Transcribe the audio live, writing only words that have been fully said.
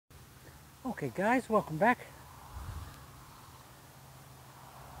Okay guys, welcome back.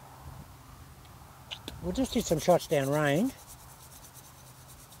 We'll just hit some shots down range.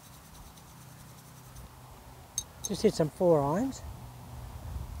 Just hit some 4-irons.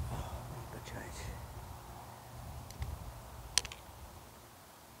 Oh, good change.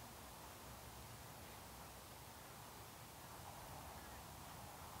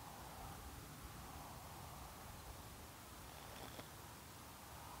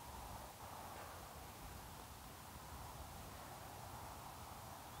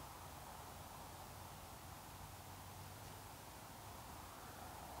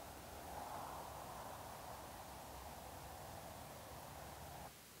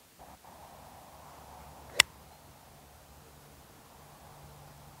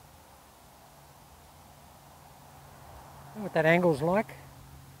 Know what that angle's like?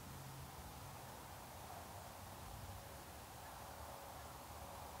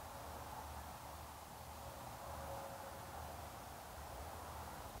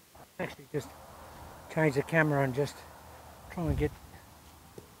 Actually just change the camera and just try and get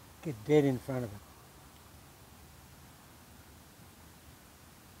dead in front of it.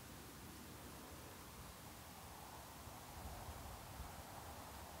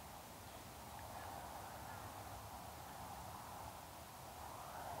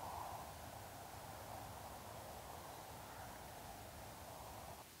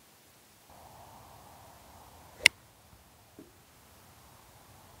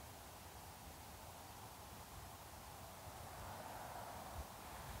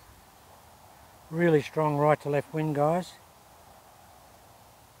 Really strong right to left wind, guys.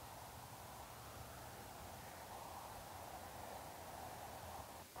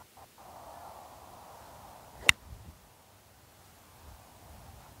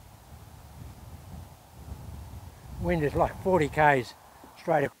 Wind is like 40 k's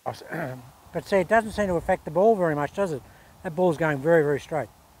straight across. But see, it doesn't seem to affect the ball very much, does it? That ball's going very, very straight.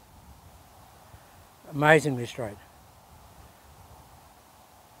 Amazingly straight.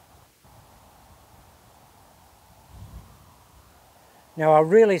 Now I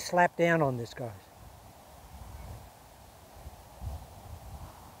really slap down on this, guys.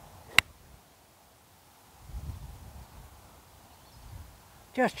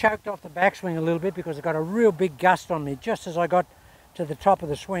 Just choked off the backswing a little bit because it got a real big gust on me just as I got to the top of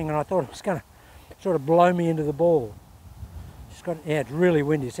the swing, and I thought it was going to sort of blow me into the ball. Yeah, it's really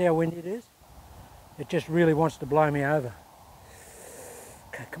windy. See how windy it is? It just really wants to blow me over.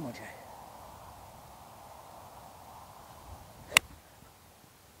 Okay, come on, Jay.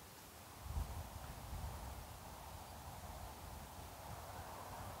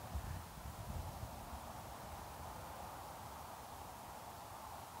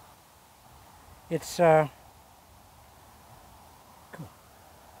 It's, come on.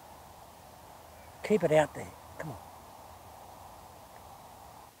 Keep it out there. Come on.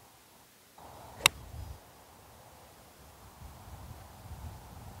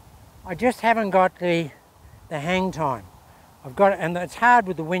 I just haven't got the hang time. I've got it, and it's hard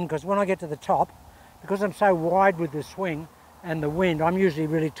with the wind because when I get to the top, because I'm so wide with the swing and the wind, I'm usually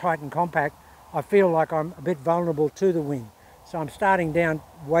really tight and compact. I feel like I'm a bit vulnerable to the wind. So I'm starting down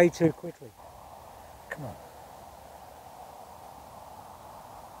way too quickly. Come on.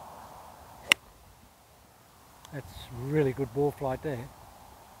 That's really good ball flight there.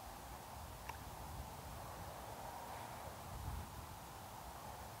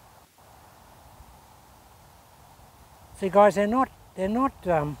 See guys, they're not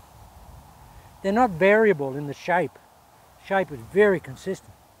variable in the shape. Shape is very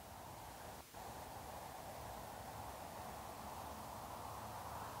consistent.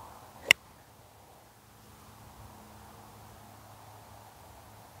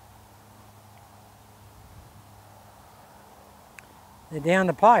 They're down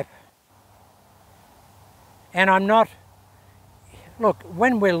the pipe. And I'm not, look,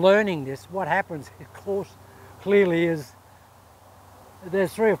 when we're learning this, what happens, of course, clearly is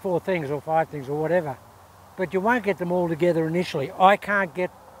there's 3 or 4 things or 5 things or whatever, but you won't get them all together initially. I can't get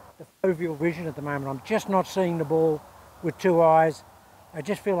the foveal vision at the moment. I'm just not seeing the ball with 2 eyes. I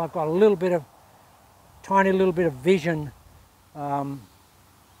just feel I've got a little bit of, tiny little bit of vision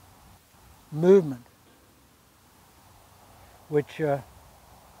movement, which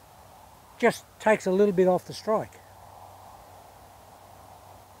just takes a little bit off the strike.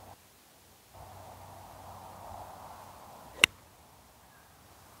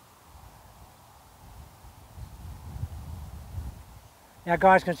 Now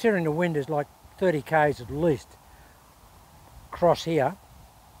guys, considering the wind is like 30 k's at least across here,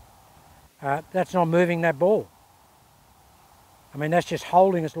 that's not moving that ball. I mean, that's just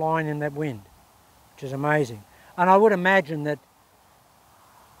holding its line in that wind, which is amazing. And I would imagine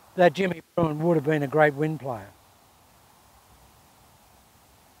that Jimmy Bruen would have been a great wind player.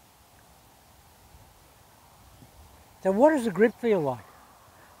 So what does the grip feel like?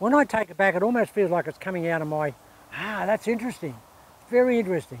 When I take it back, it almost feels like it's coming out of my... that's interesting. Very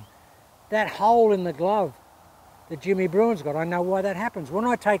interesting. That hole in the glove that Jimmy Bruen's got, I know why that happens. When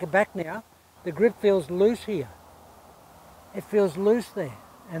I take it back now, the grip feels loose here. It feels loose there.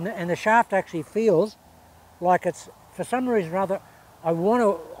 And the shaft actually feels like it's, for some reason or other, I want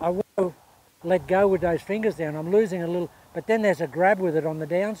to let go with those fingers down. I'm losing a little, but then there's a grab with it on the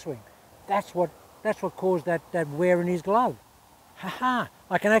downswing. That's what caused that wear in his glove. Ha!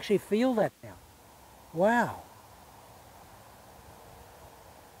 I can actually feel that now. Wow.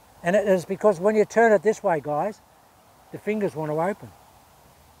 And it is because when you turn it this way, guys, the fingers want to open.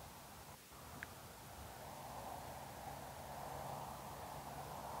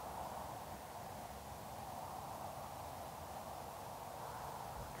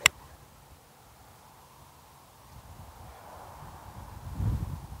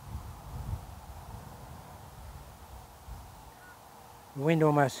 The wind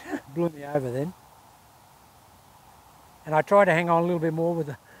almost blew me over then. And I tried to hang on a little bit more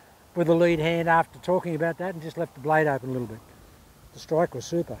with the lead hand after talking about that and just left the blade open a little bit. The strike was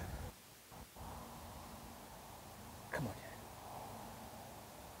super. Come on.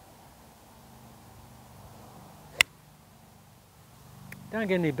 Don't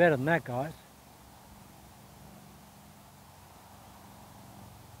get any better than that, guys.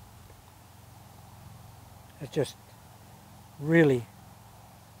 It's just really...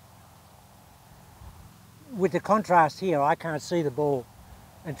 With the contrast here, I can't see the ball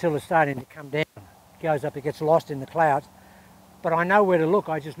until it's starting to come down. It goes up, it gets lost in the clouds. But I know where to look.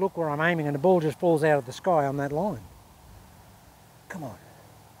 I just look where I'm aiming and the ball just falls out of the sky on that line. Come on.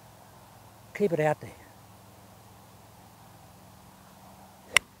 Keep it out there.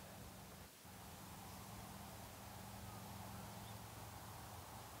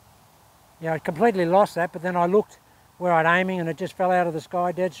 Yeah, I completely lost that, but then I looked where I'd aiming and it just fell out of the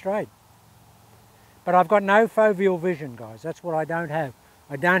sky dead straight. But I've got no foveal vision, guys. That's what I don't have.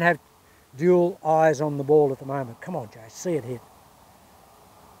 I don't have dual eyes on the ball at the moment. Come on, Jay, see it hit.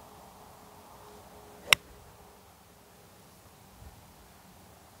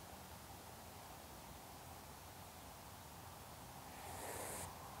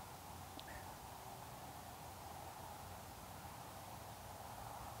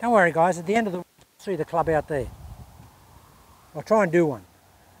 Don't worry, guys. At the end of the week, you'll see the club out there. I'll try and do one.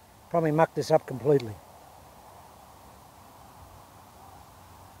 Probably muck this up completely.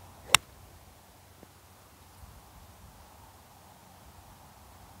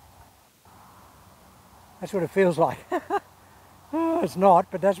 That's what it feels like. Oh, it's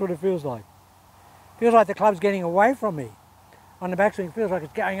not, but that's what it feels like. It feels like the club's getting away from me. On the backswing, it feels like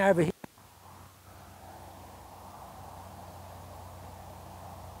it's going over here.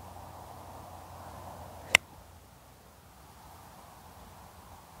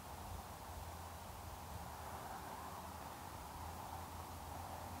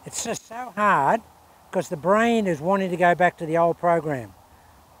 It's just so hard because the brain is wanting to go back to the old program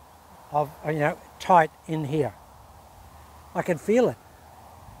of, you know, tight in here. I can feel it.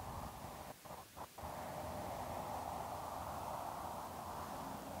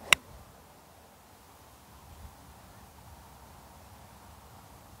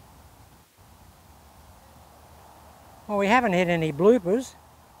 Well, we haven't hit any bloopers,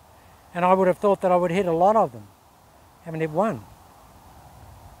 and I would have thought that I would hit a lot of them. Haven't hit one.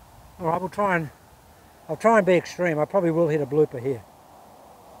 All right, I'll try and be extreme. I probably will hit a blooper here.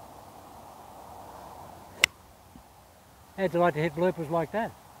 How'd you like to hit bloopers like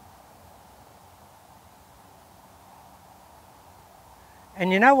that?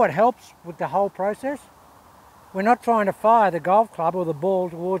 And you know what helps with the whole process? We're not trying to fire the golf club or the ball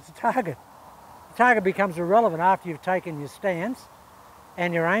towards the target. The target becomes irrelevant after you've taken your stance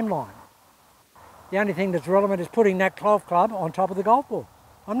and your aim line. The only thing that's relevant is putting that golf club on top of the golf ball.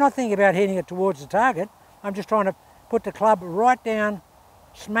 I'm not thinking about hitting it towards the target. I'm just trying to put the club right down,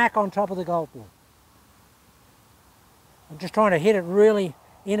 smack on top of the golf ball. I'm just trying to hit it really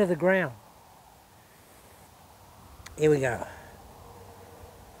into the ground. Here we go.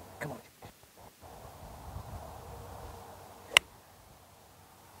 Come on.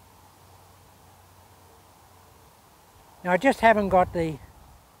 Now I just haven't got the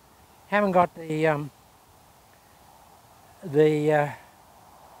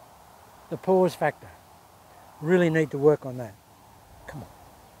pause factor. Really need to work on that. Come on.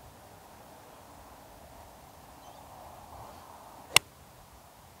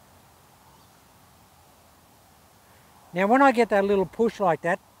 Now when I get that little push like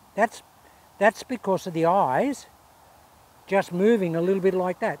that, that's because of the eyes just moving a little bit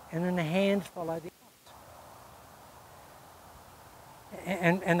like that, and then the hands follow the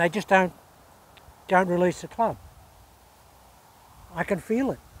eyes. And they just don't release the club. I can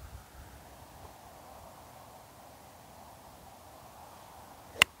feel it.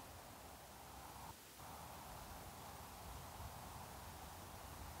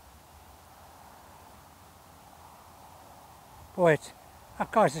 Boy,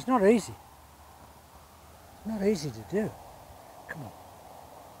 guys, it's not easy. It's not easy to do. Come on.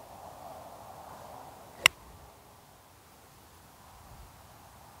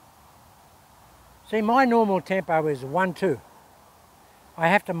 See, my normal tempo is 1-2. I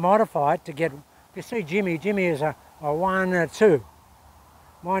have to modify it to get, you see Jimmy is a 1-2.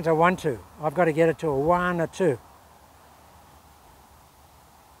 Mine's a 1-2. I've got to get it to a 1-2.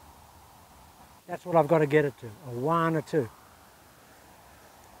 That's what I've got to get it to, a 1-2.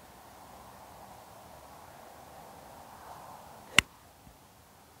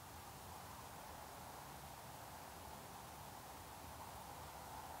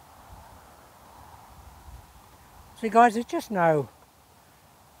 See guys, there's just no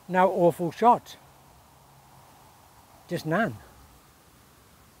awful shots. Just none.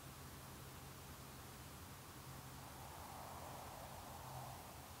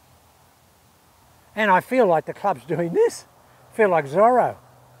 And I feel like the club's doing this. I feel like Zorro.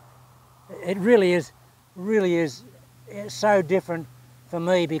 It really is so different for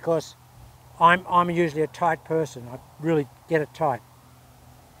me because I'm usually a tight person. I really get it tight.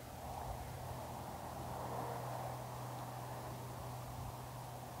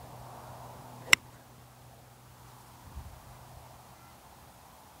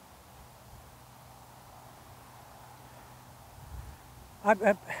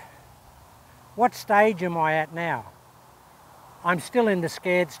 What stage am I at now? I'm still in the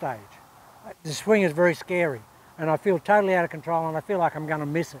scared stage. The swing is very scary and I feel totally out of control and I feel like I'm going to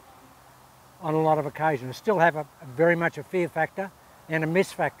miss it on a lot of occasions. I still have very much a fear factor and a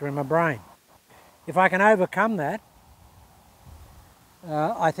miss factor in my brain. If I can overcome that,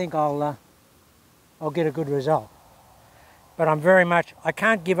 I think I'll get a good result. But I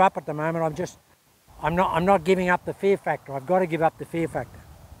can't give up at the moment. I'm not giving up the fear factor. I've got to give up the fear factor.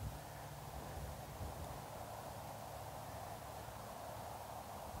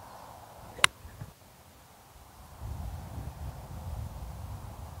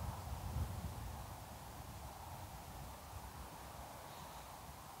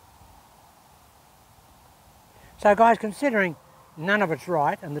 So guys, considering none of it's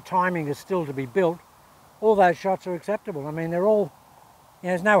right and the timing is still to be built, all those shots are acceptable. I mean, they're all,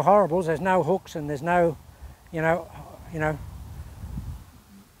 there's no horribles, there's no hooks, and there's no, no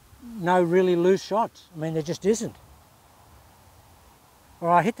really loose shots. I mean, there just isn't.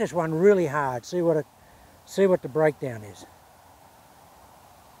 Well, I hit this one really hard. See what the breakdown is.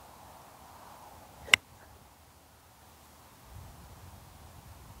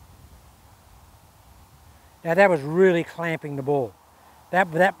 Now that was really clamping the ball.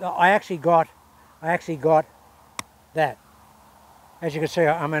 I actually got that. As you can see,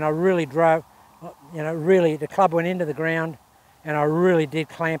 I mean, I really drove, really the club went into the ground and I really did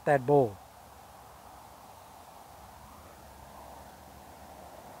clamp that ball.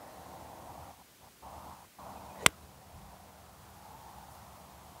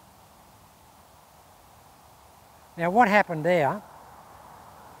 Now what happened there,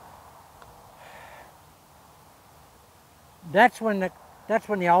 that's when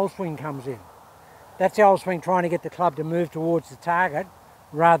the old swing comes in. That's the old swing trying to get the club to move towards the target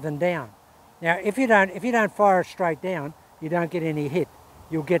rather than down. Now if you don't fire it straight down, you don't get any hit.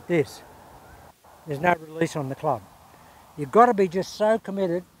 You'll get this. There's no release on the club. You've got to be just so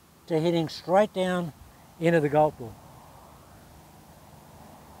committed to hitting straight down into the golf ball.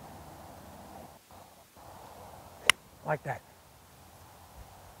 Like that.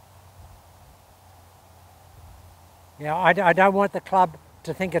 Now, I don't want the club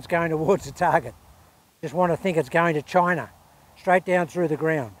to think it's going towards the target. Just want to think it's going to China, straight down through the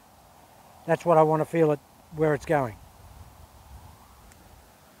ground. That's what I want to feel where it's going.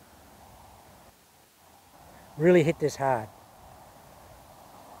 Really hit this hard.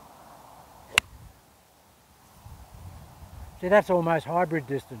 See, that's almost hybrid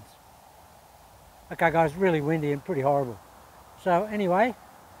distance. Okay guys, really windy and pretty horrible. So anyway,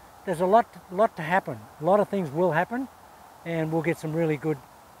 there's a lot to happen. A lot of things will happen and we'll get some really good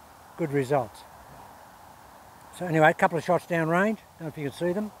results. So anyway, a couple of shots down range. Don't know if you can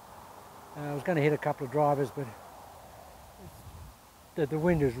see them. I was going to hit a couple of drivers, but the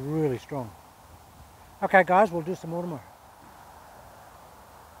wind is really strong. Okay guys, we'll do some more tomorrow.